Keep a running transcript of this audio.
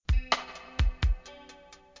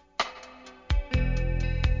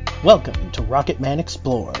Welcome to Rocketman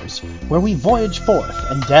Explores, where we voyage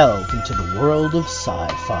forth and delve into the world of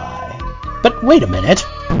sci-fi. But wait a minute.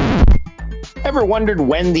 Ever wondered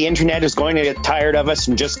when the internet is going to get tired of us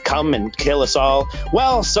and just come and kill us all?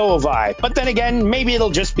 Well, so have I. But then again, maybe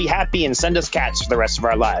it'll just be happy and send us cats for the rest of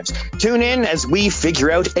our lives. Tune in as we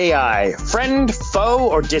figure out AI. Friend, foe,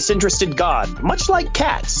 or disinterested god, much like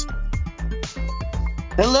cats.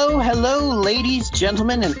 Hello, ladies,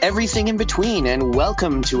 gentlemen, and everything in between, and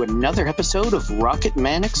welcome to another episode of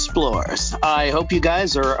Rocketman Explores. I hope you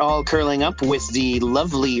guys are all curling up with the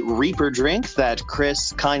lovely Reaper drink that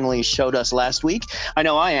Chris kindly showed us last week. I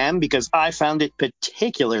know I am, because I found it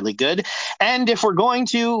particularly good. And if we're going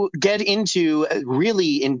to get into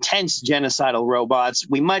really intense genocidal robots,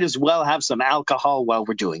 we might as well have some alcohol while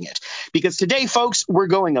we're doing it. Because today, folks, we're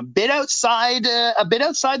going a bit outside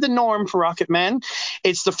the norm for Rocketman.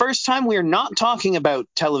 It's the first time we are not talking about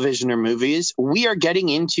television or movies. We are getting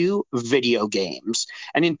into video games.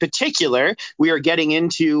 And in particular, we are getting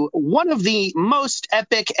into one of the most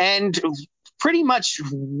epic and pretty much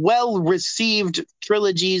well-received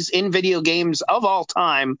trilogies in video games of all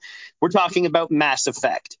time. We're talking about Mass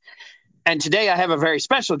Effect. And today I have a very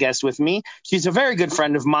special guest with me. She's a very good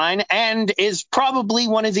friend of mine and is probably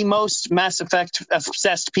one of the most Mass Effect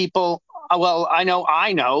obsessed people. Well, I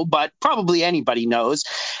know, but probably anybody knows.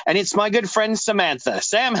 And it's my good friend Samantha.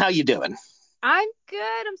 Sam, how you doing? I'm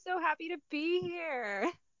good. I'm so happy to be here.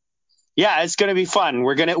 Yeah, it's gonna be fun.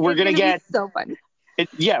 We're gonna get so fun.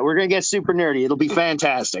 We're gonna get super nerdy. It'll be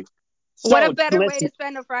fantastic. What a better way to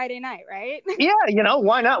spend a Friday night, right? Yeah,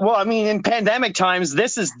 why not? Well, I mean, in pandemic times,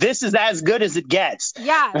 this is as good as it gets.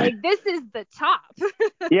 Yeah, like this is the top.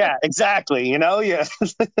 Yeah, exactly.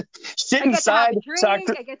 Sit inside.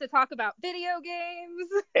 I get to talk about video games.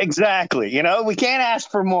 Exactly. We can't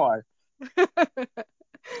ask for more.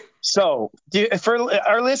 So, for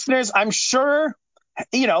our listeners, I'm sure,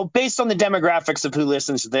 based on the demographics of who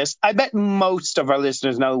listens to this, I bet most of our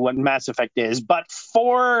listeners know what Mass Effect is. But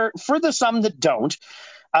for the some that don't,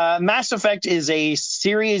 Mass Effect is a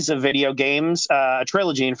series of video games, a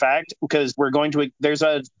trilogy, in fact, because there's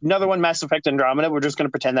another one, Mass Effect Andromeda. We're just going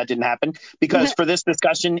to pretend that didn't happen because for this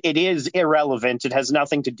discussion, it is irrelevant. It has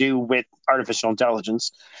nothing to do with artificial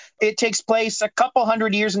intelligence. It takes place a couple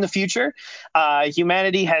hundred years in the future.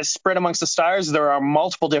 Humanity has spread amongst the stars. There are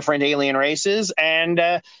multiple different alien races, and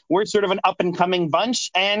we're sort of an up-and-coming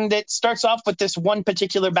bunch. And it starts off with this one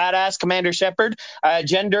particular badass, Commander Shepard,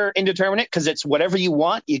 gender indeterminate, because it's whatever you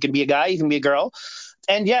want. You can be a guy, you can be a girl.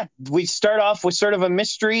 And yeah, we start off with sort of a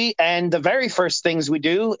mystery, and the very first things we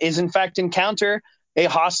do is, in fact, encounter a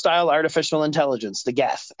hostile artificial intelligence, the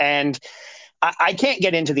Geth. And I can't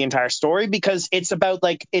get into the entire story because it's about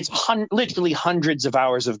literally hundreds of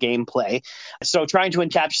hours of gameplay. So trying to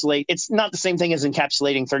encapsulate, it's not the same thing as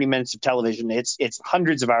encapsulating 30 minutes of television. It's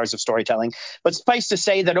hundreds of hours of storytelling. But suffice to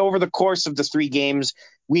say that over the course of the three games,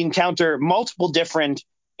 we encounter multiple different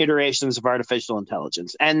iterations of artificial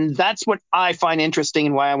intelligence. And that's what I find interesting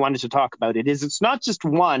and why I wanted to talk about it. It's not just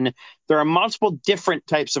one. There are multiple different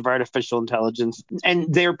types of artificial intelligence,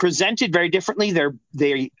 and they're presented very differently.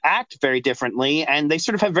 They act very differently, and they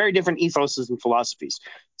sort of have very different ethoses and philosophies.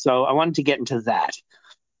 So I wanted to get into that.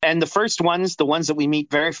 And the first ones, the ones that we meet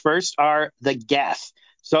very first, are the Geth.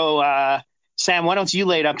 So Sam, why don't you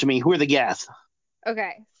lay it up to me? Who are the Geth?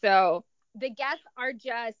 Okay, so the Geth are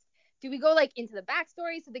just, do we go into the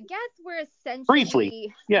backstory? So the Geth were essentially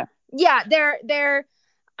briefly, yeah, they're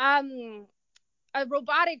a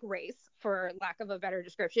robotic race, for lack of a better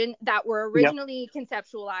description, that were originally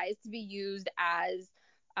conceptualized to be used as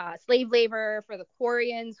slave labor for the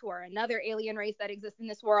Quarians, who are another alien race that exists in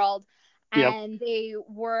this world. And they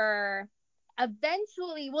were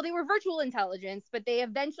eventually, they were virtual intelligence, but they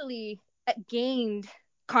eventually gained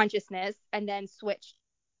consciousness and then switched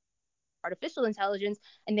artificial intelligence,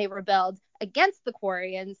 and they rebelled against the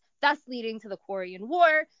Quarians, thus leading to the Quarian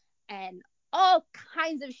War and all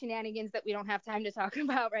kinds of shenanigans that we don't have time to talk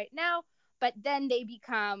about right now. But then they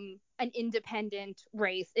become an independent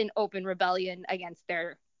race in open rebellion against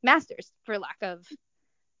their masters, for lack of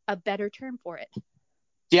a better term for it.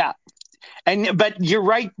 Yeah. But you're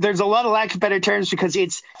right. There's a lot of lack of better terms because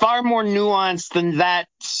it's far more nuanced than that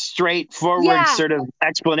straightforward sort of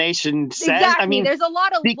explanation says. Exactly. I mean, there's a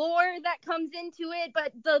lot of lore that comes into it,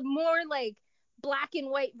 but the more black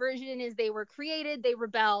and white version is they were created, they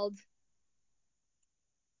rebelled.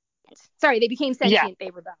 Sorry, they became sentient,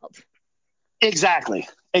 they rebelled. Exactly.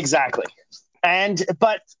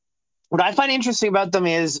 But what I find interesting about them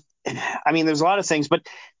is, I mean, there's a lot of things, but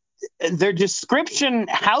their description,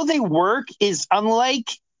 how they work, is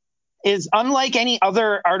unlike is unlike any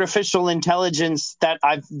other artificial intelligence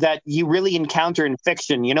that you really encounter in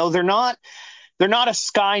fiction. You know, they're not a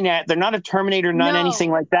Skynet, they're not a Terminator, not anything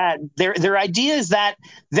No. like that. Their idea is that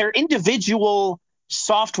they're individual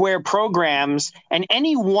software programs, and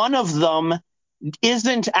any one of them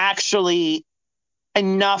isn't actually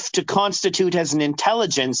enough to constitute as an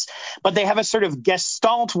intelligence, but they have a sort of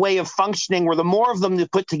gestalt way of functioning where the more of them they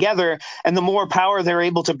put together and the more power they're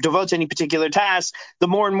able to devote to any particular task, the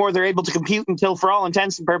more and more they're able to compute until, for all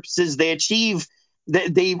intents and purposes, they achieve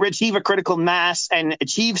a critical mass and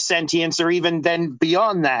achieve sentience, or even then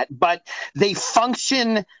beyond that. But they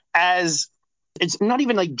function as, it's not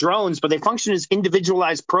even like drones, but they function as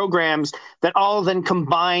individualized programs that all then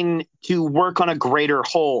combine to work on a greater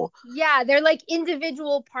whole. Yeah, they're like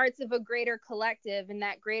individual parts of a greater collective, and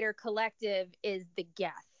that greater collective is the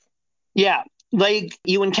Geth. Yeah. Like,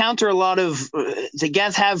 you encounter a lot of the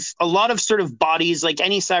Geth have a lot of sort of bodies, like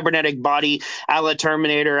any cybernetic body, a la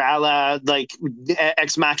Terminator, a la like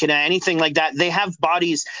Ex Machina, anything like that. They have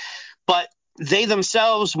bodies, but they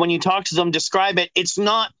themselves, when you talk to them, describe it. It's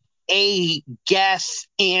not a Geth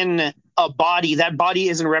in a body. That body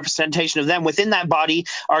isn't a representation of them. Within that body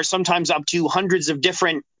are sometimes up to hundreds of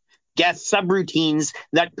different Geth subroutines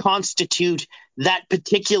that constitute that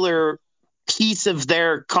particular piece of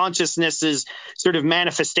their consciousness's sort of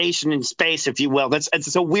manifestation in space, if you will.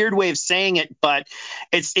 It's a weird way of saying it, but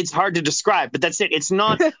it's hard to describe. But that's it. It's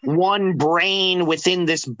not one brain within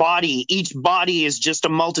this body. Each body is just a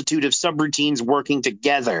multitude of subroutines working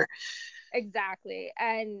together. Exactly.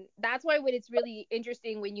 And that's why when it's really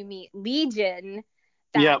interesting when you meet Legion,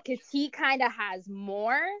 Yep. because he kind of has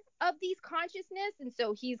more of these consciousness, and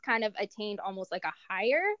so he's kind of attained almost like a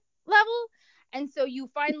higher level. And so you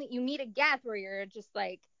meet a Geth where you're just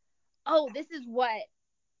like, oh, this is what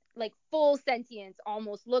like full sentience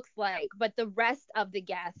almost looks like, but the rest of the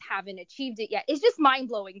Geth haven't achieved it yet. It's just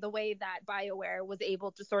mind-blowing the way that BioWare was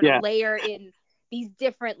able to sort of layer in these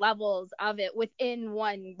different levels of it within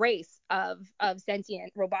one race of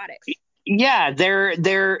sentient robotics. Yeah,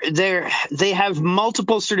 they have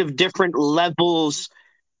multiple sort of different levels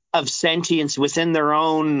of sentience within their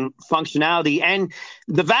own functionality, and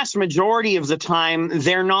the vast majority of the time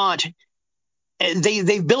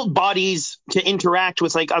they've built bodies to interact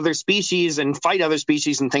with like other species and fight other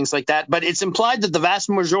species and things like that, but it's implied that the vast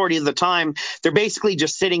majority of the time they're basically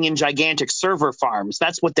just sitting in gigantic server farms.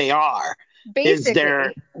 That's what they are.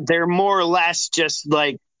 Basically, they're more or less just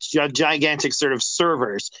like gigantic sort of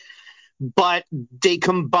servers, but they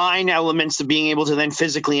combine elements of being able to then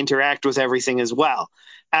physically interact with everything as well.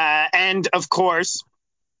 And of course,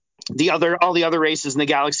 all the other races in the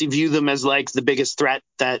galaxy view them as like the biggest threat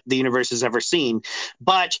that the universe has ever seen.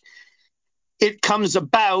 But it comes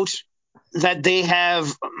about that they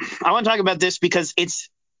have, I want to talk about this because it's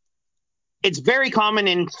very common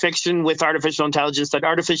in fiction with artificial intelligence that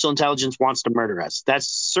artificial intelligence wants to murder us. That's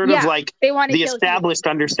sort of like they want to the kill established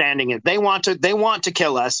humans. understanding. They want to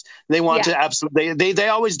kill us. They want to absolutely. They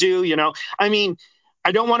always do. You know, I mean,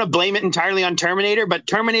 I don't want to blame it entirely on Terminator, but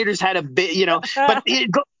Terminator's had a bit. You know, but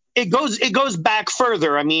it goes back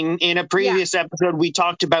further. I mean, in a previous episode, we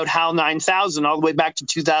talked about HAL 9000 all the way back to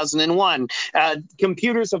 2001.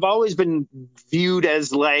 Computers have always been viewed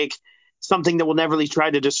as like something that will never try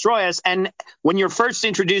to destroy us. And when you're first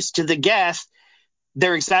introduced to the Geth,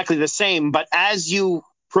 they're exactly the same. But as you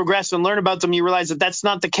progress and learn about them, you realize that that's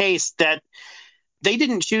not the case, that they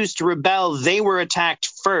didn't choose to rebel. They were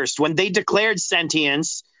attacked first. When they declared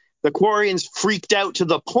sentience, the Quarians freaked out to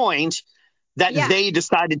the point that they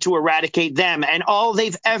decided to eradicate them. And all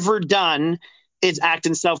they've ever done is act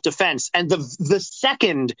in self-defense. And the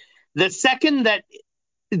second that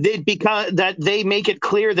they make it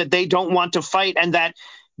clear that they don't want to fight and that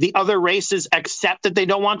the other races accept that they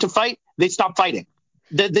don't want to fight, they stop fighting.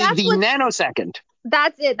 The nanosecond.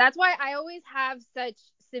 That's it. That's why I always have such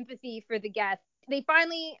sympathy for the Geth. They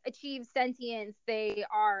finally achieve sentience. They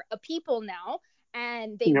are a people now,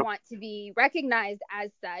 and they want to be recognized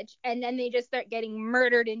as such. And then they just start getting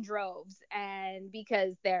murdered in droves, and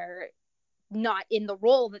because they're not in the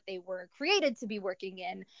role that they were created to be working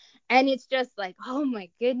in. And it's just like, oh my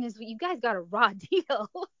goodness, you guys got a raw deal.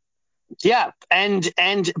 Yeah.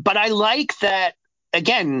 But I like that,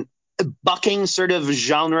 again, bucking sort of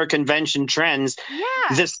genre convention trends.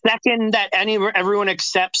 Yeah. The second that everyone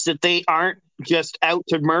accepts that they aren't just out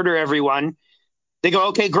to murder everyone, they go,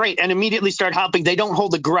 okay, great, and immediately start helping. They don't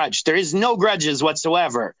hold a grudge. There is no grudges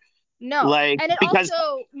whatsoever. No. And it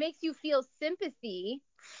also makes you feel sympathy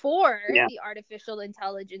for the artificial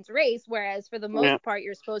intelligence race, whereas for the most part,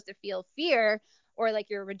 you're supposed to feel fear or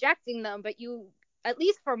like you're rejecting them, but you at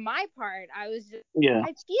least for my part, I was just, Yeah.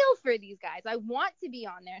 I feel for these guys. I want to be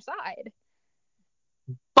on their side.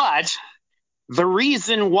 But the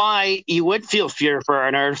reason why you would feel fear for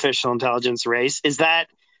an artificial intelligence race is that,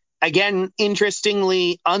 again,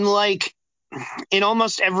 interestingly, unlike in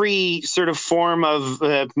almost every sort of form of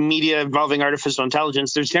media involving artificial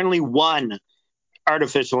intelligence, there's generally one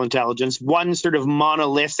artificial intelligence, one sort of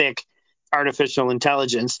monolithic artificial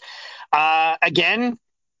intelligence. Again,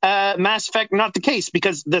 Mass Effect, not the case,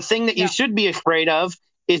 because the thing that you should be afraid of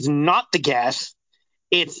is not the Geth.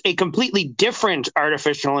 It's a completely different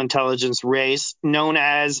artificial intelligence race known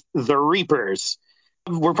as the Reapers.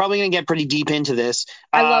 We're probably going to get pretty deep into this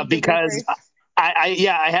I love the because Reapers.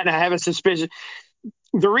 I have a suspicion.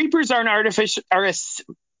 The Reapers are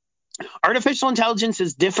artificial intelligence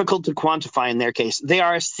is difficult to quantify in their case. They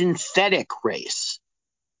are a synthetic race.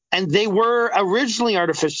 And they were originally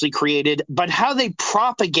artificially created, but how they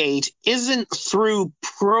propagate isn't through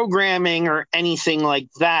programming or anything like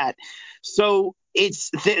that. So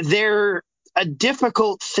they're a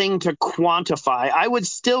difficult thing to quantify. I would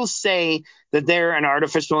still say that they're an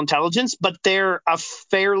artificial intelligence, but they're a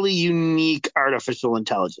fairly unique artificial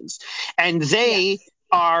intelligence. And they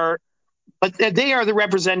are the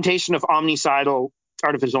representation of omnicidal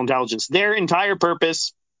artificial intelligence. Their entire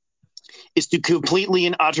purpose is to completely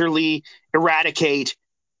and utterly eradicate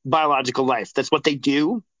biological life. That's what they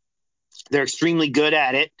do. They're extremely good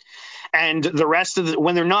at it. And the rest of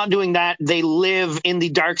when they're not doing that, they live in the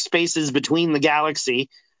dark spaces between the galaxy.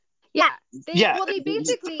 They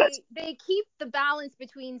basically they keep the balance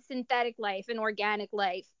between synthetic life and organic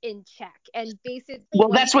life in check. And basically,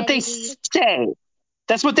 that's what they say.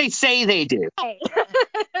 That's what they say they do.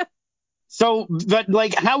 So, but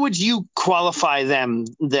like, how would you qualify them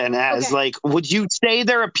then as would you say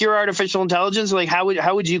they're a pure artificial intelligence? Like, how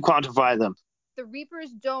would you quantify them? The Reapers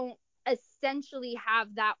don't essentially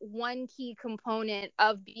have that one key component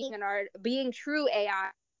of being true AI,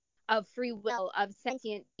 of free will, of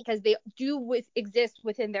sentient, because they do exist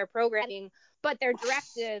within their programming, but their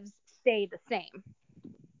directives stay the same.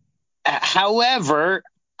 However,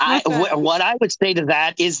 what I would say to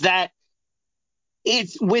that is that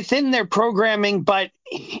it's within their programming, but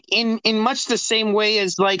in much the same way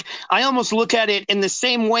as, like, I almost look at it in the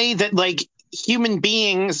same way that, like, human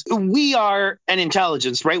beings, we are an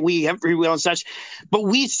intelligence, right? We have free will and such, but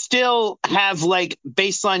we still have, like,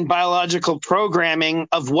 baseline biological programming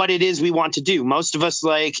of what it is we want to do. Most of us,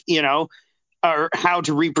 like, or how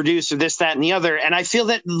to reproduce or this, that, and the other. And I feel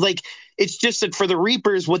that, like, it's just that for the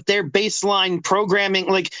Reapers, what their baseline programming,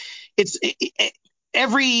 like,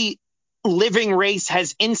 every living race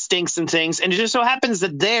has instincts and things, and it just so happens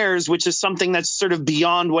that theirs, which is something that's sort of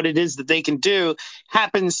beyond what it is that they can do,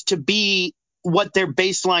 happens to be what their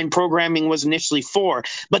baseline programming was initially for.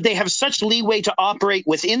 But they have such leeway to operate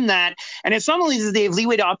within that, and it's not only that they have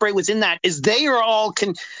leeway to operate within that, is they are all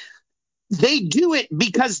they do it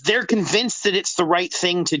because they're convinced that it's the right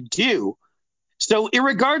thing to do. So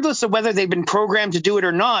irregardless of whether they've been programmed to do it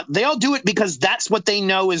or not, they all do it because that's what they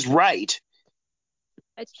know is right.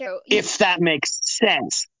 That's true. If that makes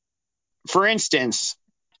sense. For instance,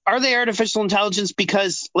 are they artificial intelligence?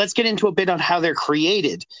 Because let's get into a bit on how they're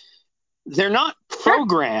created. They're not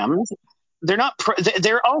programmed.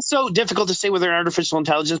 They're also difficult to say whether they're artificial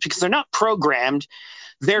intelligence because they're not programmed.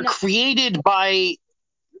 They're created by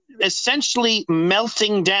essentially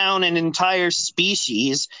melting down an entire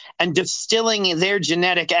species and distilling their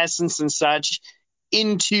genetic essence and such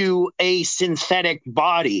into a synthetic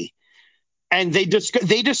body. And they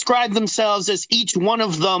describe themselves as each one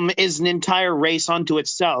of them is an entire race unto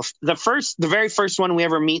itself. The very first one we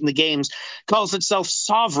ever meet in the games calls itself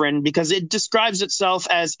Sovereign because it describes itself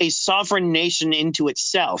as a sovereign nation into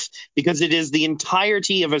itself, because it is the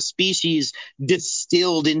entirety of a species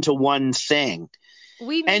distilled into one thing.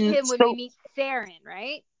 We meet him when we meet Saren,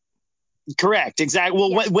 right? Correct, exactly.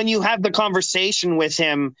 Well, when you have the conversation with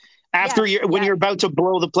him after when you're about to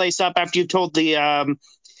blow the place up, after you've told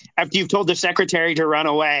the secretary to run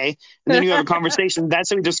away, and then you have a conversation. That's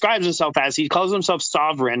what he describes himself as. He calls himself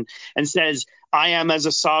Sovereign and says, I am as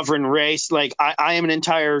a sovereign race. Like, I am an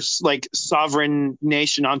entire, like, sovereign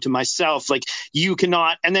nation unto myself. Like, you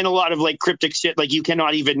cannot, and then a lot of, like, cryptic shit, like, you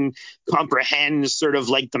cannot even comprehend sort of,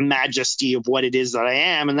 like, the majesty of what it is that I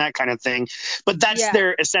am and that kind of thing. But that's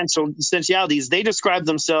their essentialities. They describe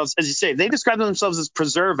themselves, as you say, they describe themselves as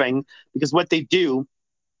preserving, because what they do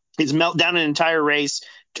is melt down an entire race,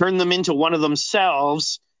 turn them into one of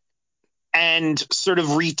themselves, and sort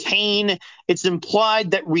of retain, it's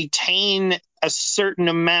implied that retain a certain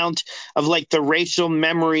amount of, like, the racial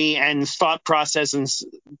memory and thought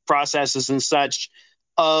processes and such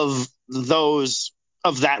of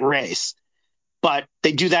that race. But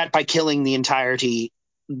they do that by killing the entirety.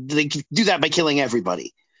 They do that by killing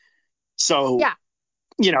everybody. So, Yeah.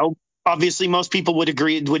 Obviously most people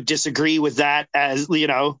would disagree with that, as,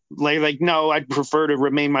 like, no, I'd prefer to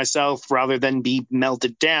remain myself rather than be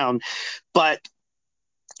melted down. But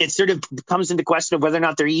it sort of comes into question of whether or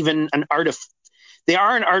not they're even they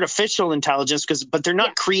are an artificial intelligence, but they're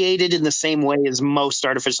not created in the same way as most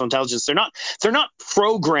artificial intelligence. They're not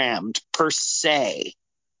programmed per se.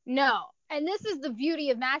 No. And this is the beauty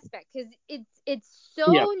of Mass Effect, because it's so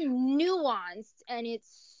nuanced, and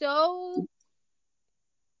it's so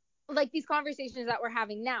like these conversations that we're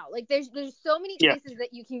having now. Like there's so many cases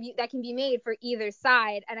that can be made for either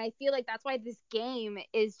side, and I feel like that's why this game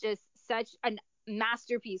is just such a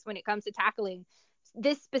masterpiece when it comes to tackling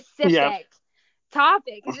this specific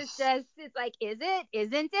topic. It's like, is it,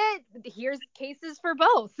 isn't it? Here's cases for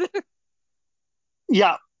both.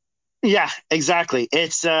 Yeah, exactly.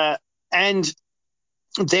 It's and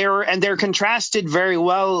they're contrasted very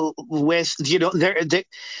well with, they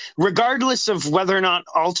regardless of whether or not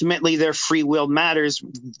ultimately their free will matters,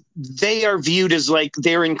 they are viewed as, like,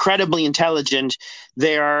 they're incredibly intelligent,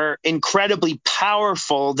 they are incredibly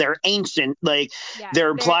powerful, they're ancient, like, they're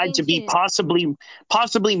implied to be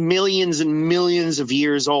possibly millions and millions of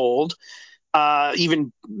years old,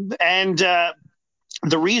 even. And the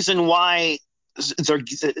reason why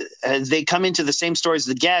they come into the same stories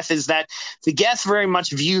as the Geth is that the Geth very much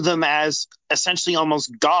view them as essentially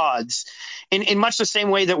almost gods, in much the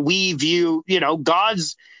same way that we view,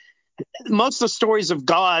 gods. Most of the stories of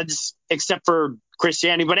gods, except for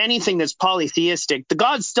Christianity, but anything that's polytheistic, the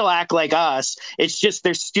gods still act like us. It's just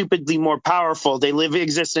they're stupidly more powerful. They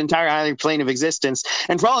exist an entire higher plane of existence.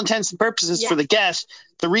 And for all intents and purposes, for the Geth,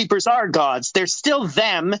 the Reapers are gods. They're still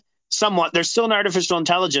them. Somewhat, they're still an artificial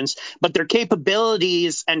intelligence, but their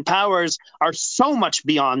capabilities and powers are so much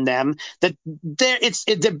beyond them that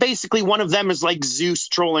they're basically, one of them is like Zeus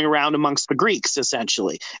trolling around amongst the Greeks,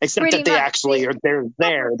 essentially, except Pretty that they much. actually are, they're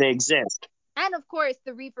there, they exist. And of course,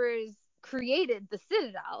 the Reapers created the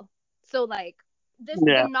Citadel, so like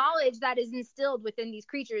the knowledge that is instilled within these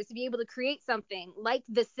creatures to be able to create something like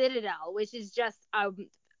the Citadel, which is just an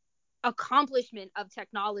accomplishment of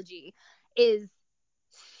technology, is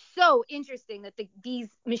so interesting. That these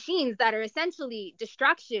machines that are essentially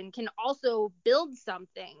destruction can also build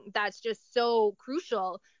something that's just so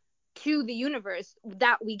crucial to the universe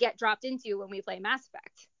that we get dropped into when we play Mass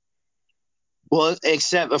Effect. Well,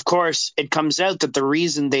 except, of course, it comes out that the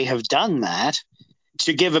reason they have done that,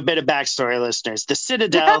 to give a bit of backstory, listeners, the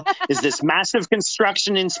Citadel is this massive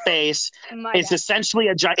construction in space. It's essentially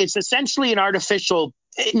an artificial,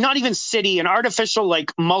 not even city, an artificial,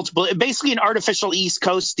 like, basically an artificial East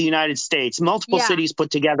Coast of the United States, multiple cities put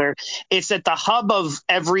together. It's at the hub of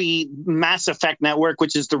every Mass Effect network,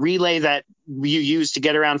 which is the relay that you use to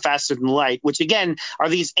get around faster than light, which again are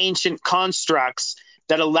these ancient constructs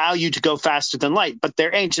that allow you to go faster than light, but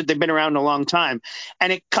they're ancient. They've been around a long time.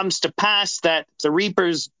 And it comes to pass that the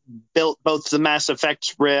Reapers built both the Mass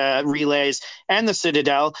Effect relays and the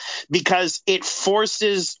Citadel because it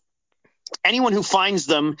forces anyone who finds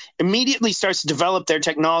them immediately starts to develop their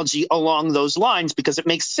technology along those lines, because it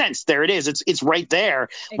makes sense. There it is. It's right there.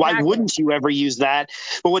 Exactly. Why wouldn't you ever use that?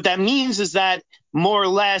 But what that means is that more or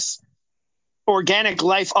less organic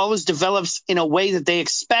life always develops in a way that they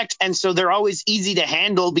expect, and so they're always easy to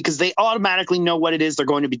handle because they automatically know what it is they're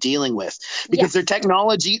going to be dealing with, because their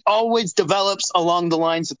technology always develops along the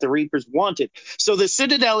lines that the Reapers wanted. So the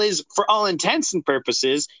Citadel is, for all intents and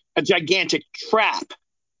purposes, a gigantic trap.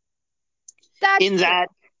 That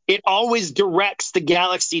it always directs the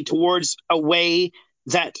galaxy towards a way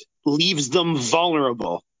that leaves them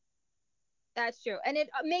vulnerable. That's true. And it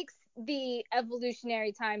makes the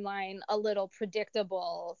evolutionary timeline a little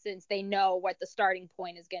predictable, since they know what the starting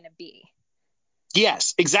point is going to be.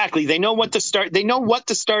 Yes, exactly. They know what the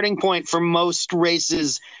starting point for most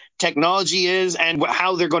races' technology is and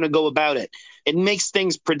how they're going to go about it. It makes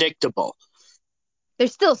things predictable. They're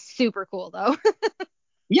still super cool, though.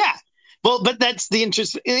 Yeah. Well, but that's the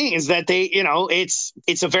interesting thing, is that they,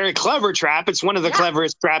 it's a very clever trap. It's one of the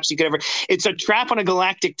cleverest traps you could ever. It's a trap on a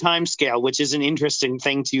galactic timescale, which is an interesting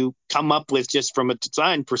thing to come up with just from a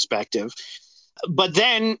design perspective. But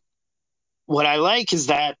then what I like is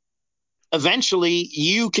that eventually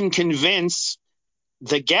you can convince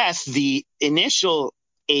the Geth, the initial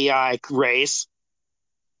AI race,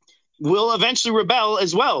 will eventually rebel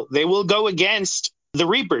as well. They will go against the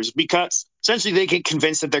Reapers because essentially they get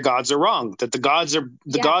convinced that their gods are wrong, that the gods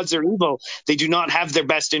are evil. They do not have their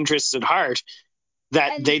best interests at heart.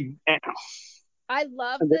 I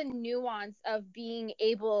love the nuance of being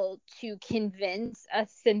able to convince a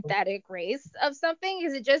synthetic race of something,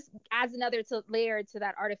 because it just adds another layer to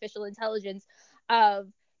that artificial intelligence of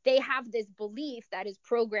they have this belief that is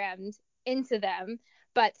programmed into them,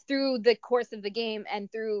 but through the course of the game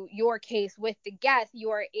and through your case with the Geth, you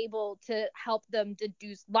are able to help them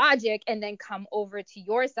deduce logic and then come over to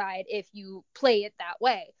your side if you play it that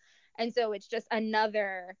way. And so it's just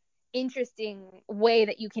another interesting way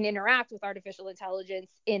that you can interact with artificial intelligence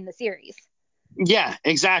in the series. Yeah,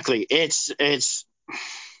 exactly. It's an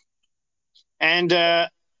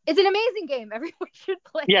amazing game. Everyone should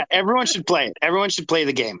play yeah, it. everyone should play it. Everyone should play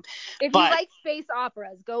the game. If you like space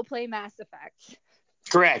operas, go play Mass Effect.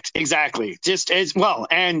 Correct, exactly. Just as well,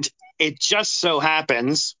 and it just so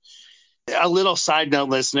happens, a little side note,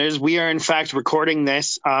 listeners, we are in fact recording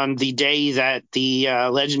this on the day that the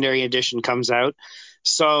Legendary Edition comes out.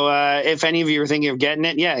 So if any of you are thinking of getting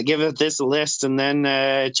it, yeah, give this a list and then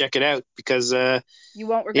check it out, because you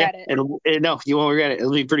won't regret it. No, you won't regret it.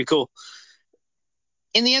 It'll be pretty cool.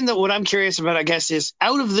 In the end, though, what I'm curious about, I guess, is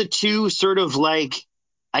out of the two sort of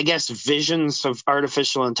visions of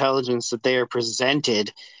artificial intelligence that they are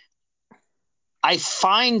presented, I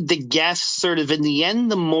find the Geth sort of in the end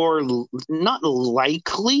the more not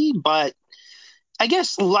likely, but I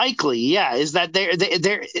guess likely, yeah, is that they're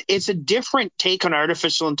it's a different take on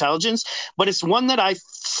artificial intelligence, but it's one that I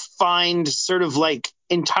find sort of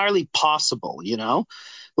entirely possible,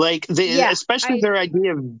 especially their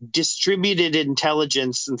idea of distributed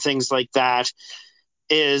intelligence and things like that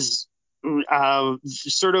is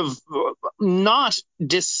sort of not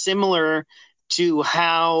dissimilar to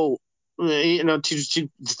how to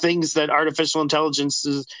things that artificial intelligence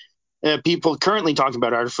is, people currently talking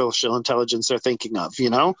about artificial intelligence are thinking of,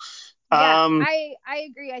 Yeah, I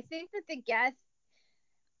agree. I think that the Geth,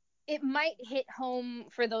 it might hit home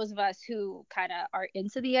for those of us who kind of are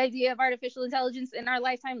into the idea of artificial intelligence in our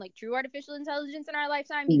lifetime, like true artificial intelligence in our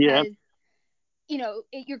lifetime, because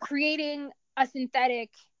you're creating a synthetic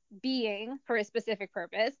being for a specific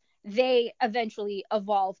purpose. They eventually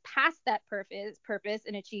evolve past that purpose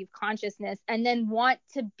and achieve consciousness, and then want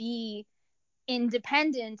to be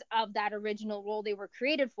independent of that original role they were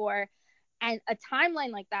created for. And a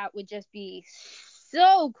timeline like that would just be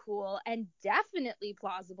so cool and definitely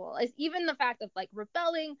plausible. As even the fact of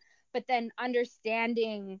rebelling, but then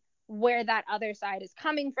understanding where that other side is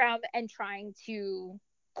coming from and trying to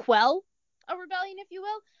quell a rebellion, if you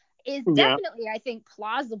will, is definitely, I think,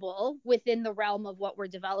 plausible within the realm of what we're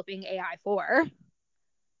developing AI for.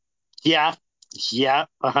 Yeah,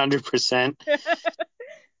 100%.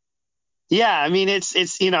 Yeah, I mean, it's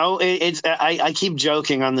I keep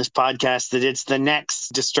joking on this podcast that it's the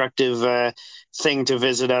next destructive thing to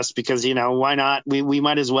visit us, because why not? We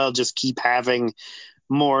might as well just keep having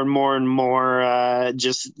more and more and more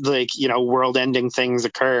just world-ending things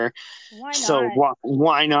occur. Why not? So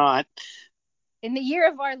why not? In the year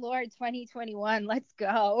of our Lord 2021, let's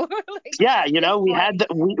go.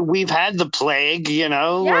 We've had the plague.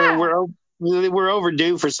 We're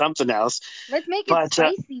overdue for something else. Let's make it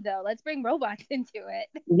spicy, though. Let's bring robots into it.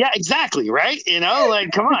 Yeah, exactly. Right.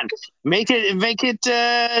 Come on,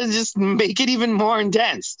 just make it even more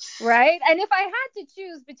intense. Right. And if I had to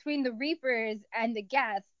choose between the Reapers and the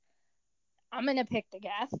Geth, I'm going to pick the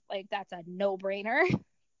Geth. That's a no-brainer.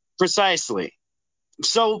 Precisely.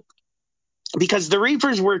 So, because the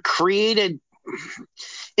Reapers were created,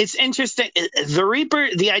 it's interesting. The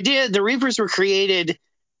Reapers were created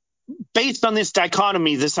based on this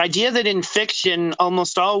dichotomy, this idea that in fiction,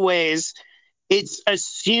 almost always, it's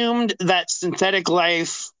assumed that synthetic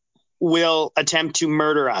life will attempt to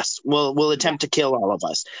murder us, will attempt to kill all of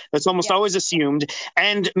us. That's almost always assumed.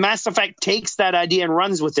 And Mass Effect takes that idea and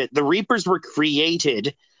runs with it. The Reapers were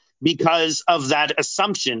created because of that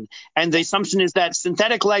assumption. And the assumption is that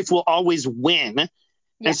synthetic life will always win.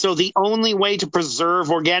 Yeah. And so the only way to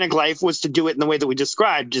preserve organic life was to do it in the way that we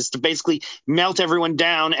described, just to basically melt everyone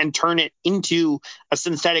down and turn it into a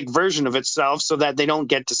synthetic version of itself so that they don't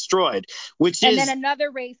get destroyed. And then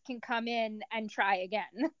another race can come in and try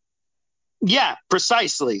again. Yeah,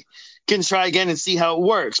 precisely. Can try again and see how it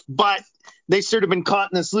works. But they've sort of been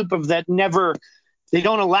caught in this loop of that never – they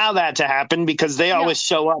don't allow that to happen because they always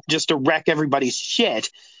show up just to wreck everybody's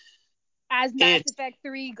shit. As Mass Effect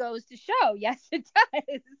 3 goes to show. Yes, it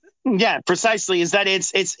does. Yeah, precisely. Is that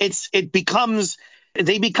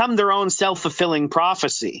they become their own self-fulfilling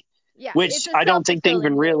prophecy, which I don't think they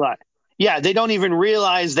even realize. Yeah, they don't even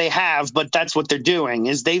realize they have, but that's what they're doing.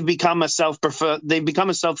 Is they've become a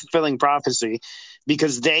self-fulfilling prophecy,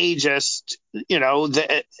 because they just,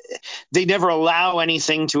 they never allow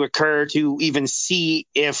anything to occur to even see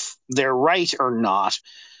if they're right or not.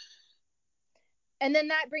 And then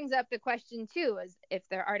that brings up the question too, is if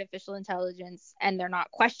they're artificial intelligence and they're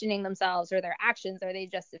not questioning themselves or their actions, are they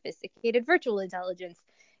just sophisticated virtual intelligence?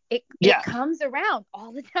 It comes around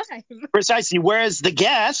all the time. Precisely. Whereas the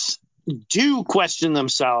Geth do question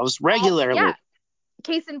themselves regularly. Yeah.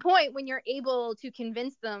 Case in point, when you're able to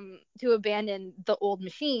convince them to abandon the old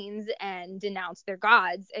machines and denounce their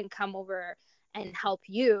gods and come over and help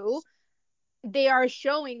you, they are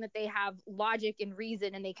showing that they have logic and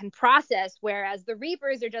reason and they can process, whereas the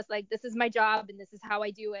Reapers are just like, this is my job and this is how I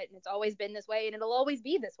do it, and it's always been this way and it'll always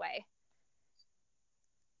be this way.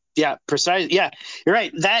 Yeah, precise. Yeah, you're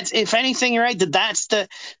right. That's, if anything, you're right.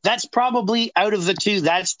 That's probably, out of the two,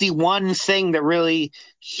 that's the one thing that really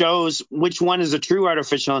shows which one is a true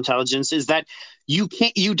artificial intelligence, is that to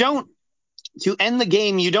end the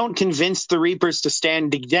game, you don't convince the Reapers to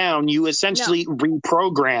stand down. You essentially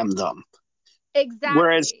reprogram them. Exactly.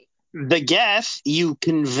 Whereas the Geth, you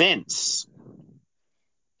convince.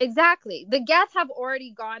 Exactly. The Geth have already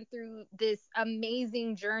gone through this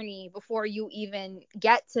amazing journey before you even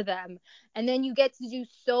get to them. And then you get to do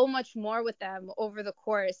so much more with them over the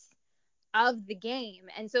course of the game.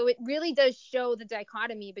 And so it really does show the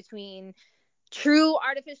dichotomy between true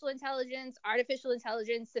artificial intelligence,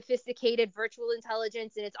 sophisticated virtual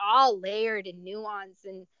intelligence, and it's all layered and nuanced.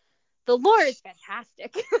 And the lore is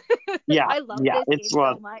fantastic. Yeah. I love this game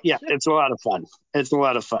so much. Yeah, it's a lot of fun. It's a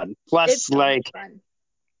lot of fun. Plus, it's so much fun.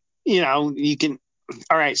 You can.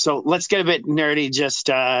 All right, so let's get a bit nerdy.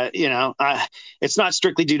 Just it's not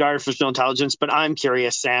strictly due to artificial intelligence, but I'm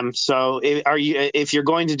curious, Sam. So, if you're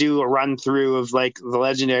going to do a run through of like the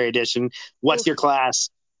Legendary Edition, what's your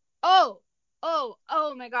class? Oh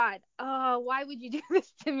my God. Oh, why would you do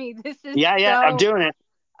this to me? This is I'm doing it.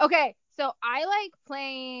 Okay, so I like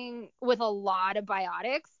playing with a lot of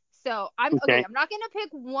biotics. So I'm not gonna pick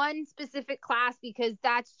one specific class because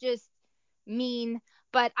that's just mean.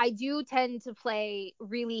 But I do tend to play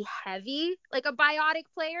really heavy, like a biotic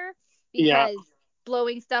player, because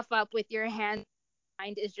blowing stuff up with your hand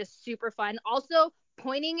is just super fun. Also,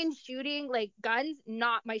 pointing and shooting like guns,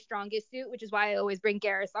 not my strongest suit, which is why I always bring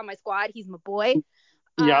Garrus on my squad. He's my boy.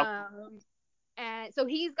 And so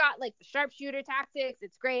he's got like the sharpshooter tactics.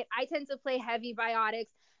 It's great. I tend to play heavy biotics,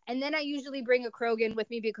 and then I usually bring a Krogan with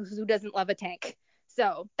me because who doesn't love a tank?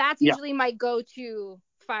 So that's usually my go-to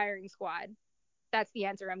firing squad. That's the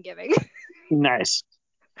answer I'm giving. Nice.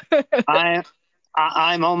 I'm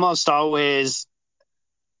almost always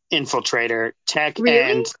infiltrator, tech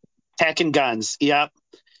and guns. Yep.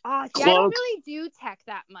 I don't really do tech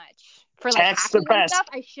that much. For like hacking and stuff,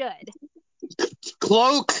 I should.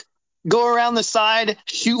 Cloak, go around the side,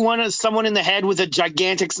 shoot someone in the head with a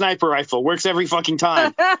gigantic sniper rifle. Works every fucking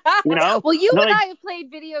time. Well, you and I have played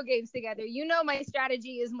video games together. You know my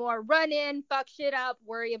strategy is more run in, fuck shit up,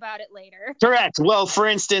 worry about it later. Correct. Well, for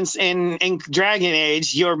instance, in Dragon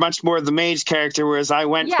Age, you're much more the mage character, whereas I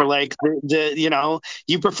went for like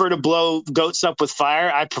you prefer to blow goats up with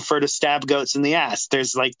fire. I prefer to stab goats in the ass.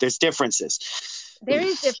 There's differences. There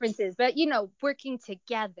is differences, but working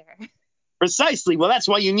together. Precisely. Well, that's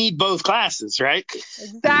why you need both classes, right?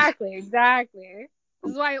 Exactly. This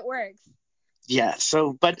is why it works. Yeah.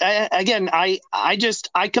 So, but again, I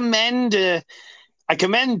commend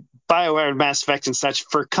BioWare and Mass Effect and such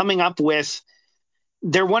for coming up with.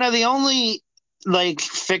 They're one of the only like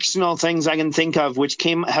fictional things I can think of which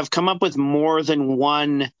have come up with more than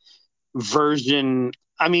one version.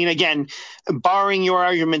 I mean, again, barring your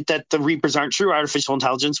argument that the Reapers aren't true artificial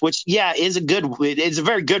intelligence, which it's a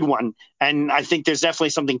very good one, and I think there's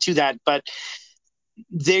definitely something to that, but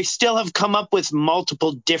they still have come up with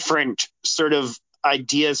multiple different sort of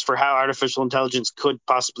ideas for how artificial intelligence could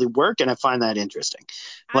possibly work, and I find that interesting.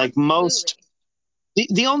 Absolutely. Like most.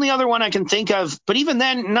 The only other one I can think of, but even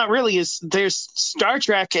then, not really, is there's Star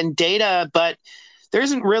Trek and Data, but there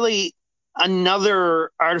isn't really another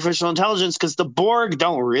artificial intelligence because the Borg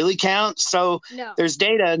don't really count. So there's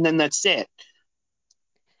Data, and then that's it.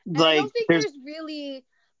 And I don't think there's really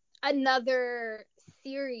another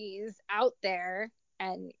series out there,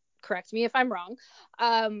 and correct me if I'm wrong,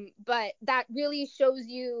 but that really shows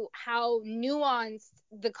you how nuanced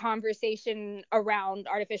the conversation around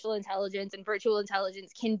artificial intelligence and virtual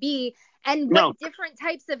intelligence can be, and what different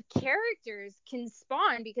types of characters can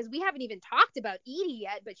spawn, because we haven't even talked about EDI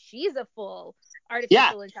yet, but she's a full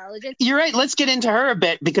artificial intelligence. You're right. Let's get into her a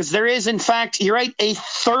bit, because there is, in fact, you're right, a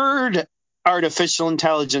third artificial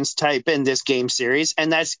intelligence type in this game series,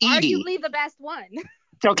 and that's Edie. Arguably the best one.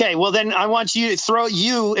 Okay, well then I want you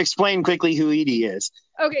to explain quickly who Edie is.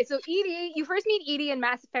 Okay, so Edie, you first meet Edie in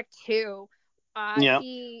Mass Effect 2. Yeah.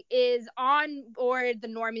 She is on board the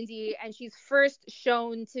Normandy, and she's first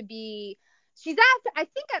shown to be. I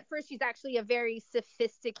think at first she's actually a very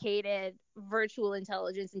sophisticated virtual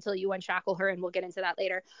intelligence until you unshackle her, and we'll get into that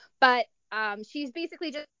later. But she's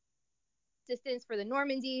basically just assistance for the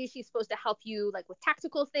Normandy. She's supposed to help you like with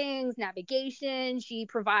tactical things, navigation. She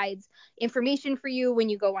provides information for you when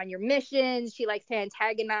you go on your missions. She likes to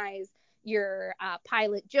antagonize your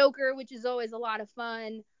pilot Joker, which is always a lot of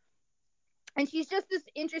fun. And she's just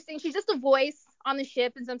she's just a voice on the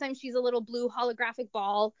ship, and sometimes she's a little blue holographic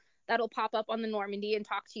ball that'll pop up on the Normandy and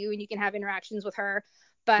talk to you, and you can have interactions with her.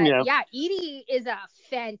 But yeah, Edie is a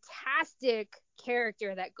fantastic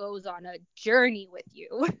character that goes on a journey with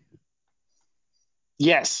you.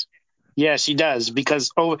 Yes, she does,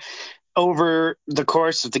 because over the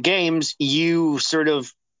course of the games, you sort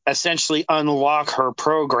of essentially unlock her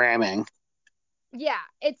programming. Yeah,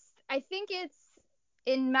 I think it's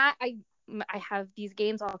in I have these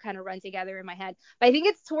games all kind of run together in my head, but I think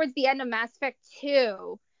it's towards the end of Mass Effect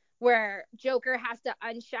 2 where Joker has to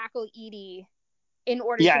unshackle Edie in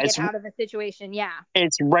order to get out of a situation. Yeah,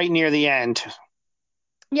 it's right near the end.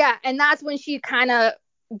 Yeah, and that's when she kind of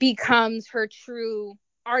becomes her true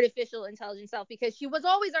artificial intelligence self, because she was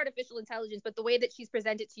always artificial intelligence, but the way that she's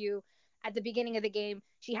presented to you at the beginning of the game,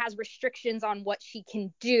 she has restrictions on what she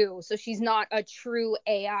can do. So she's not a true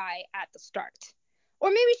AI at the start. Or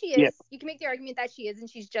maybe she is. Yeah. You can make the argument that she is, and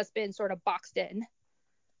she's just been sort of boxed in.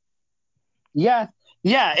 Yeah.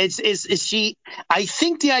 It's she. I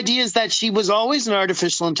think the idea is that she was always an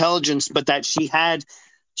artificial intelligence, but that she had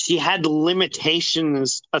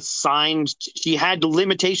limitations assigned. She had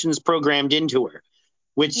limitations programmed into her,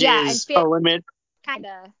 which is a limit. Kind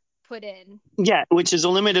of put in. Yeah, which is a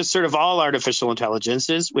limit of sort of all artificial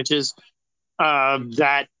intelligences, which is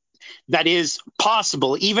that is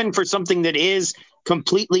possible, even for something that is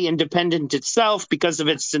completely independent itself. Because of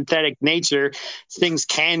its synthetic nature, things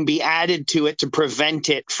can be added to it to prevent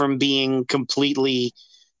it from being completely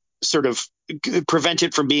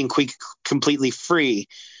completely free.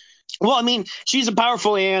 Well, I mean, she's a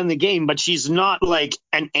powerful AI in the game, but she's not like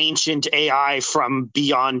an ancient AI from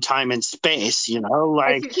beyond time and space, you know?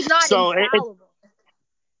 Like, she's not infallible.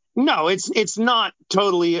 No, it's not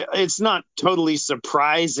totally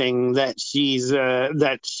surprising that she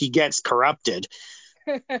gets corrupted.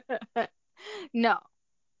 No,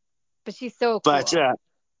 but she's so cool.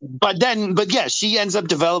 But yeah, she ends up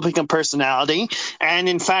developing a personality, and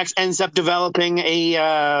in fact ends up developing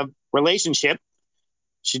a relationship.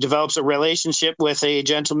 She develops a relationship with a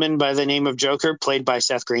gentleman by the name of Joker, played by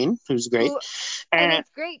Seth Green, who's great. And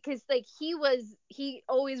it's great because like he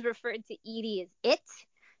always referred to Edie as it,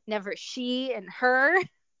 never she and her.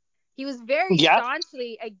 He was very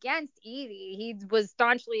staunchly against Edie. He was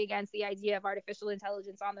staunchly against the idea of artificial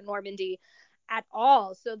intelligence on the Normandy at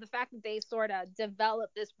all. So the fact that they sort of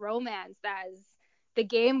develop this romance as the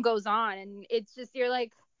game goes on, and it's just, you're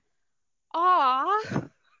like, aw,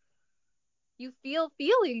 you feel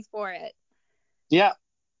feelings for it. Yeah.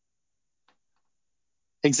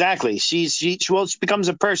 Exactly. She becomes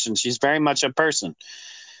a person. She's very much a person.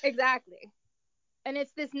 Exactly. And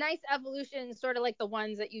it's this nice evolution, sort of like the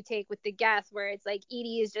ones that you take with the Geth, where it's like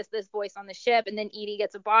Edie is just this voice on the ship, and then Edie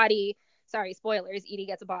gets a body. Sorry, spoilers. Edie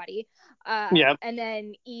gets a body. And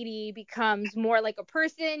then Edie becomes more like a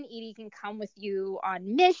person. Edie can come with you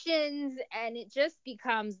on missions, and it just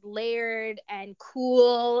becomes layered and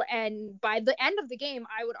cool. And by the end of the game,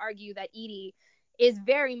 I would argue that Edie is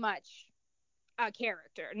very much a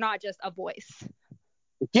character, not just a voice.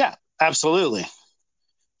 Yeah, absolutely.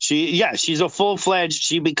 She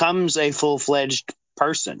becomes a full-fledged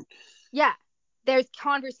person. Yeah. There's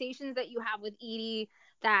conversations that you have with Edie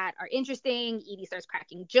that are interesting. Edie starts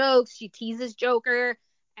cracking jokes. She teases Joker,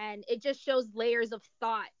 and it just shows layers of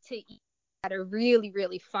thought to Edie that are really,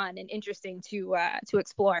 really fun and interesting to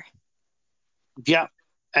explore. Yeah.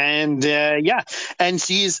 And and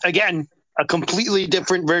she's, again, a completely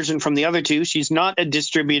different version from the other two. She's not a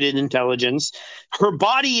distributed intelligence. Her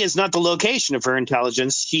body is not the location of her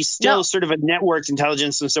intelligence. She's still sort of a networked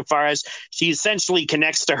intelligence insofar as she essentially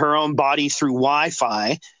connects to her own body through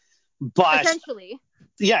Wi-Fi. But essentially,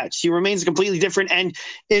 yeah, she remains completely different. And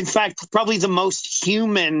in fact, probably the most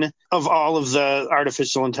human of all of the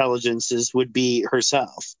artificial intelligences would be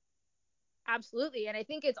herself. Absolutely. And I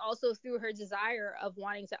think it's also through her desire of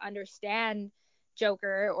wanting to understand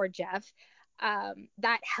Joker or Jeff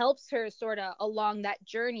that helps her sort of along that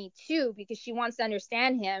journey too, because she wants to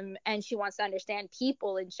understand him and she wants to understand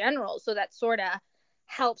people in general. So that sort of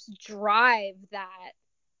helps drive that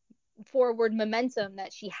forward momentum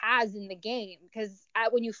that she has in the game. Because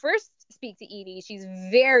when you first speak to Edie, she's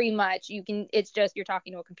very much, it's just you're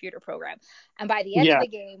talking to a computer program. And by the end of the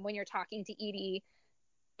game, when you're talking to Edie,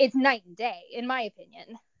 it's night and day, in my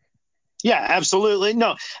opinion. Yeah, absolutely.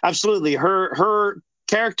 No, absolutely. Her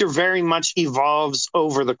character very much evolves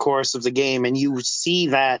over the course of the game, and you see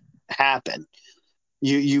that happen.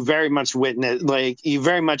 You very much witness, like, you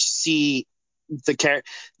very much see the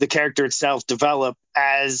character itself develop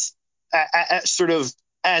as sort of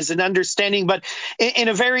as an understanding, but in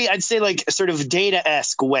a very, I'd say, like, sort of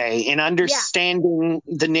Data-esque way, in understanding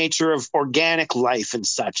the nature of organic life and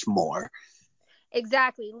such more.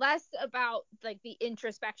 Exactly. Less about like the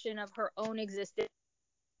introspection of her own existence.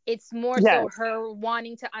 It's more so her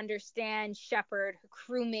wanting to understand Shepard, her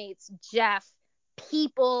crewmates, Jeff,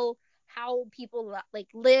 people, how people like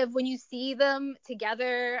live when you see them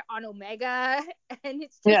together on Omega, and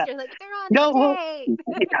it's just you're like, they're on the day.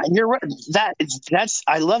 You're right. That's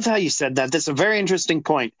I love how you said that. That's a very interesting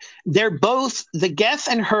point. They're both, the Geth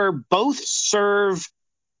and her both serve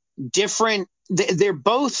different. They're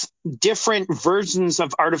both different versions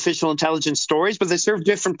of artificial intelligence stories, but they serve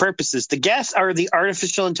different purposes. The Geth are the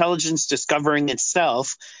artificial intelligence discovering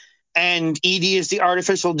itself, and Edie is the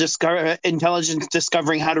artificial intelligence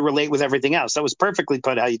discovering how to relate with everything else. That was perfectly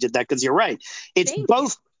put how you did that, because you're right. It's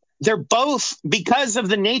both. They're both, because of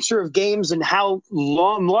the nature of games and how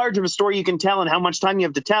large of a story you can tell and how much time you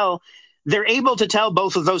have to tell, they're able to tell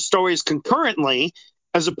both of those stories concurrently,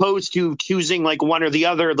 as opposed to choosing like one or the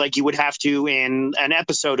other, like you would have to in an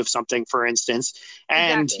episode of something, for instance.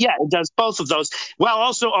 And it does both of those, while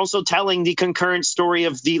also telling the concurrent story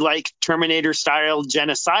of the like Terminator style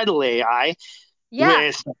genocidal AI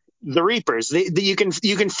with the Reapers. You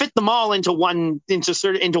can fit them all into one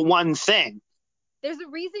thing. There's a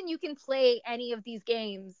reason you can play any of these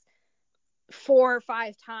games 4 or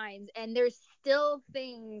 5 times, and there's still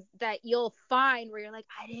things that you'll find where you're like,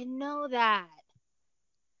 I didn't know that.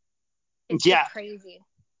 It's just crazy.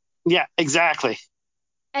 Yeah, exactly.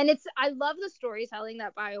 And I love the storytelling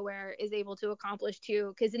that BioWare is able to accomplish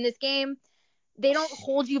too, because in this game, they don't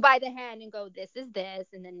hold you by the hand and go, this is this,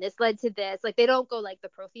 and then this led to this. Like, they don't go like, the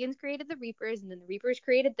Protheans created the Reapers, and then the Reapers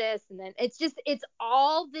created this, and then it's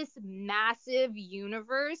all this massive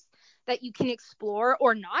universe that you can explore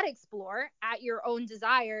or not explore at your own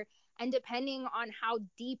desire. And depending on how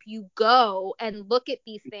deep you go and look at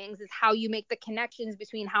these things is how you make the connections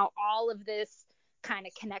between how all of this kind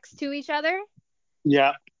of connects to each other.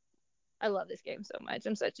 Yeah. I love this game so much.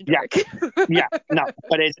 I'm such a dork. No,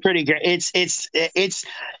 but it's pretty great.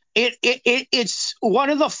 It's one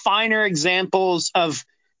of the finer examples of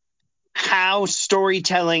how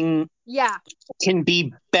storytelling can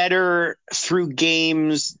be better through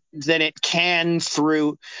games than it can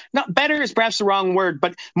through, not better is perhaps the wrong word,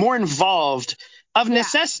 but more involved. Of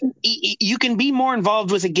necessity, you can be more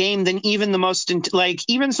involved with a game than even the most,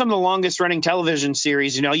 even some of the longest running television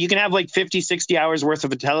series. You can have like 50, 60 hours worth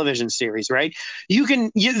of a television series, right?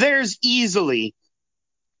 There's easily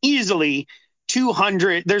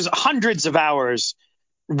 200, there's hundreds of hours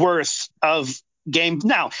worth of game.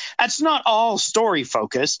 Now, that's not all story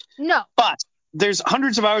focused. No. But there's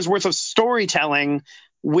hundreds of hours worth of storytelling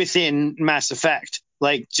within Mass Effect.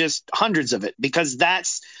 Like, just hundreds of it, because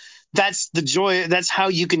that's the joy. That's how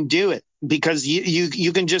you can do it, because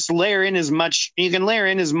you can just layer in as much. You can layer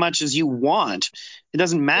in as much as you want. It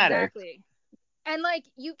doesn't matter. Exactly. And like,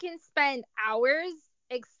 you can spend hours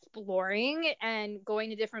exploring and going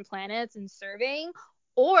to different planets and surveying,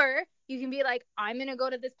 or you can be like, I'm going to go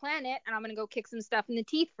to this planet and I'm going to go kick some stuff in the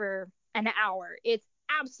teeth for an hour. It's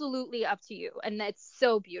absolutely up to you. And that's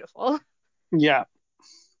so beautiful. Yeah.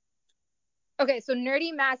 Okay, so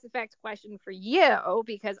nerdy Mass Effect question for you,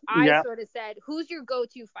 because I sort of said, who's your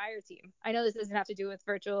go-to fire team? I know this doesn't have to do with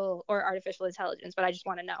virtual or artificial intelligence, but I just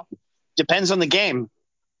want to know. Depends on the game.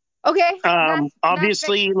 Okay.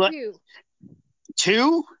 Obviously, Mass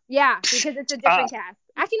 2? Yeah, because it's a different cast.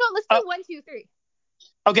 Actually, no, let's do 1, 2, 3.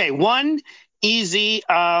 Okay, 1, easy.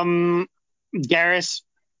 Garrus,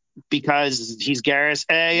 because he's Garrus.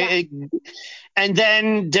 And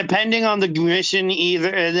then, depending on the mission,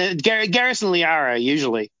 either Garrus and Liara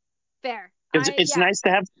usually. Fair. It's nice to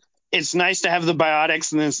have. It's nice to have the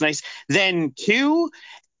biotics, and then it's nice. Then 2,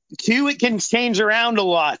 it can change around a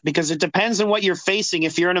lot, because it depends on what you're facing.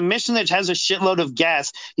 If you're in a mission that has a shitload of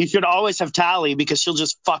Geth, you should always have Tali, because she'll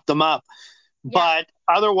just fuck them up. Yeah. But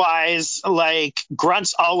otherwise, like,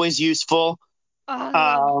 Grunt's always useful. Oh,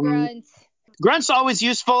 I love Grunt. Grunt's always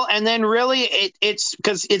useful, and then really it's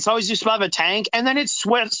because it's always useful to have a tank, and then it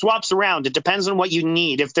swaps around. It depends on what you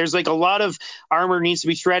need. If there's like a lot of armor needs to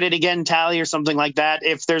be shredded again, Tally or something like that.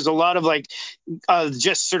 If there's a lot of like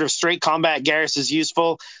just sort of straight combat, Garrus is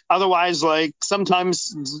useful. Otherwise, like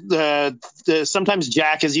sometimes sometimes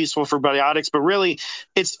Jack is useful for biotics, but really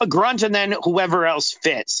it's a Grunt and then whoever else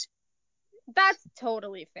fits. That's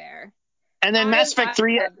totally fair. And then Mass Effect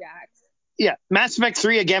 3. Love Jax. Yeah, Mass Effect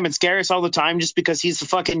 3, again, it's Garrus all the time just because he's the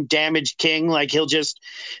fucking damage king. Like, he'll just...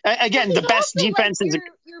 Again, the best defense is...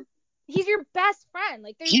 He's your best friend.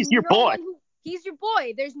 Like, there's he's your boy. He's your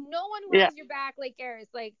boy. There's no one who has your back like Garrus.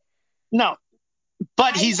 Like, no.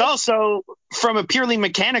 But he's also, from a purely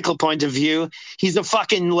mechanical point of view, he's a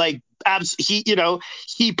fucking, like...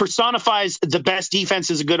 he personifies the best defense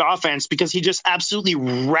as a good offense because he just absolutely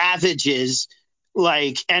ravages...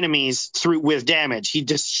 like enemies with damage. He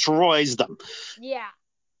destroys them.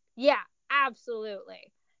 Yeah,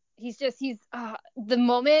 absolutely. He's the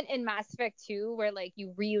moment in Mass Effect 2 where like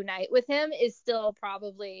you reunite with him is still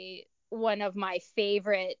probably one of my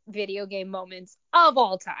favorite video game moments of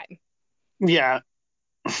all time. Yeah.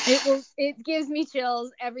 It gives me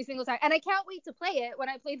chills every single time. And I can't wait to play it when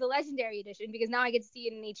I play the Legendary Edition because now I get to see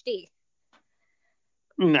it in HD.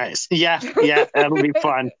 Nice. Yeah, that'll be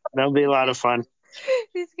fun. That'll be a lot of fun.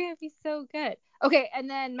 It's gonna be so good. Okay, and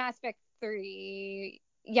then Mass Effect 3.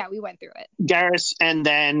 Yeah, we went through it. Garrus, and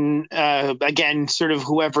then again, sort of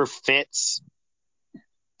whoever fits,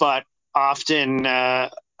 but often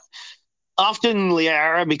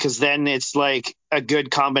Liara, because then it's like a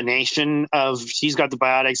good combination of she's got the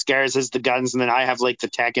biotics, Garrus has the guns, and then I have like the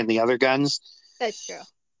tech and the other guns. That's true.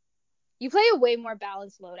 You play a way more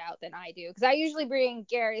balanced loadout than I do, because I usually bring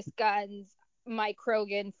Garrus guns, my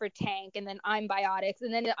Krogan for tank, and then I'm biotics,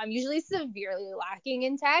 and then I'm usually severely lacking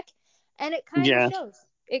in tech, and it kind of shows.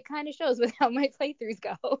 It kind of shows with how my playthroughs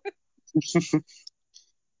go.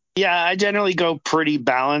 Yeah, I generally go pretty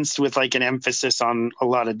balanced with like an emphasis on a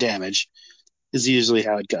lot of damage is usually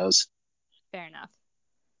how it goes. Fair enough.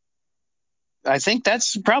 I think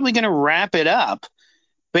that's probably going to wrap it up.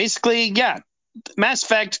 Basically, yeah, Mass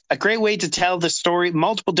Effect, a great way to tell the story,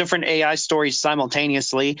 multiple different AI stories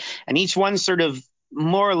simultaneously, and each one sort of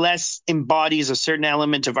more or less embodies a certain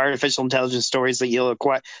element of artificial intelligence stories that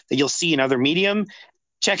you'll see in other medium.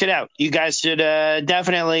 Check it out. You guys should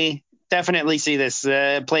definitely see this,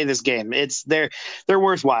 play this game. They're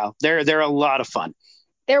worthwhile. They're a lot of fun.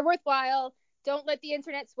 They're worthwhile. Don't let the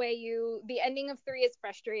internet sway you. The ending of 3 is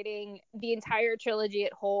frustrating. The entire trilogy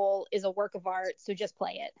at whole is a work of art, so just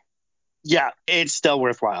play it. Yeah, it's still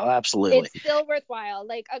worthwhile. Absolutely. It's still worthwhile.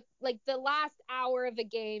 Like the last hour of a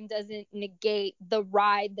game doesn't negate the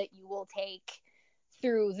ride that you will take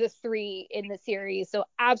through the 3 in the series. So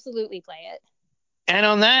absolutely play it. And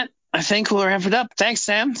on that, I think we'll wrap it up. Thanks,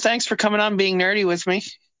 Sam. Thanks for coming on, being nerdy with me.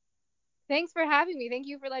 Thanks for having me. Thank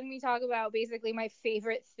you for letting me talk about basically my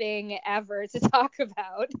favorite thing ever to talk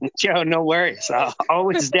about. Yo, no worries.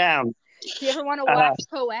 Always down. If you ever want to wax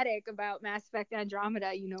poetic about Mass Effect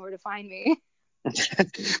Andromeda, you know where to find me.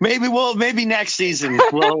 Maybe next season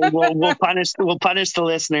we'll punish the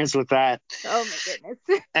listeners with that. Oh my goodness.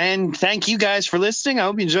 And thank you guys for listening. I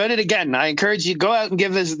hope you enjoyed it. Again, I encourage you, go out and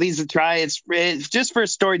give these a try. It's just for a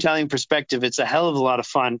storytelling perspective. It's a hell of a lot of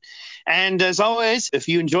fun. And as always, if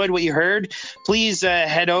you enjoyed what you heard, please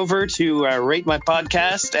head over to Rate My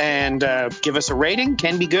Podcast and give us a rating.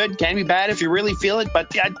 Can be good, can be bad if you really feel it,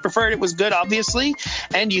 but I'd prefer it was good, obviously.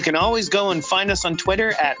 And you can always go and find us on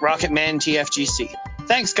Twitter at RocketmanTFGC.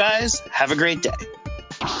 Thanks, guys. Have a great day.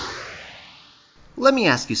 Let me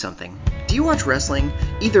ask you something. Do you watch wrestling?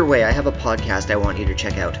 Either way, I have a podcast I want you to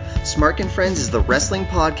check out. Smark and Friends is the wrestling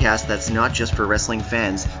podcast that's not just for wrestling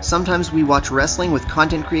fans. Sometimes we watch wrestling with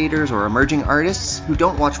content creators or emerging artists who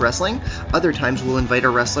don't watch wrestling. Other times we'll invite a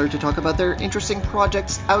wrestler to talk about their interesting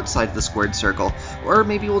projects outside the squared circle. Or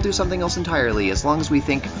maybe we'll do something else entirely, as long as we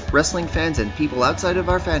think wrestling fans and people outside of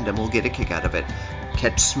our fandom will get a kick out of it.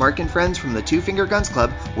 Catch Smark and Friends from the Two Finger Guns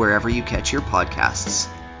Club wherever you catch your podcasts.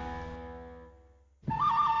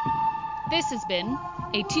 This has been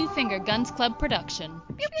a Two Finger Guns Club production.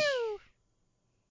 Pew pew!